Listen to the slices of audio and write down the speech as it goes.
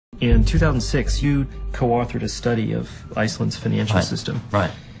In 2006, you co-authored a study of Iceland's financial system. Right.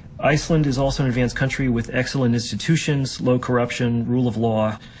 Iceland is also an advanced country with excellent institutions, low corruption, rule of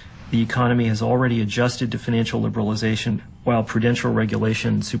law. The economy has already adjusted to financial liberalization, while prudential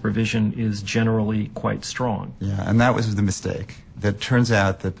regulation and supervision is generally quite strong. Yeah, and that was the mistake. That turns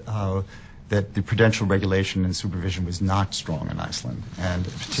out that that the prudential regulation and supervision was not strong in Iceland, and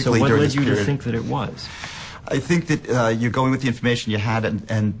particularly so what during led this you period, to think that it was? I think that you're going with the information you had,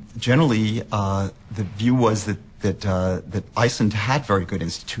 and generally the view was that Iceland had very good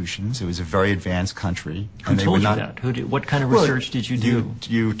institutions. It was a very advanced country. Who told you that? What kind of research did you do?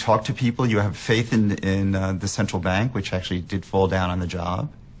 You talk to people. You have faith in the central bank, which actually did fall down on the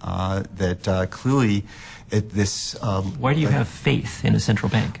job. Clearly, this. Why do you have faith in a central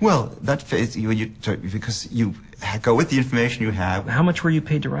bank? Well, that faith because you go with the information you have. How much were you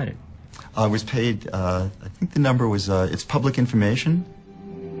paid to write it? I was paid. I think the number was. It's public information.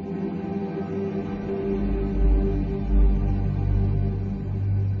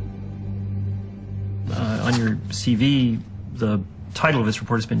 On your CV, the title of this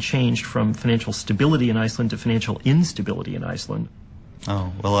report has been changed from Financial Stability in Iceland to Financial Instability in Iceland.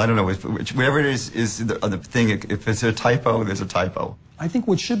 Oh, well, I don't know. Wherever it is the thing. If it's a typo, there's a typo. I think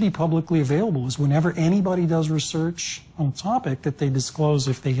what should be publicly available is whenever anybody does research on a topic that they disclose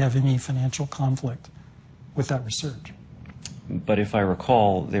if they have any financial conflict with that research. But if I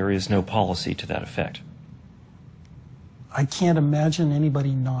recall, there is no policy to that effect. I can't imagine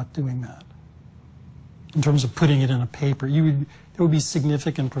anybody not doing that. In terms of putting it in a paper, there would be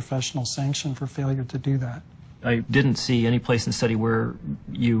significant professional sanction for failure to do that. I didn't see any place in the study where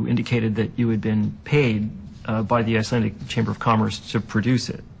you indicated that you had been paid by the Icelandic Chamber of Commerce to produce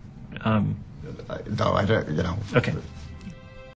it. No, I don't. Okay.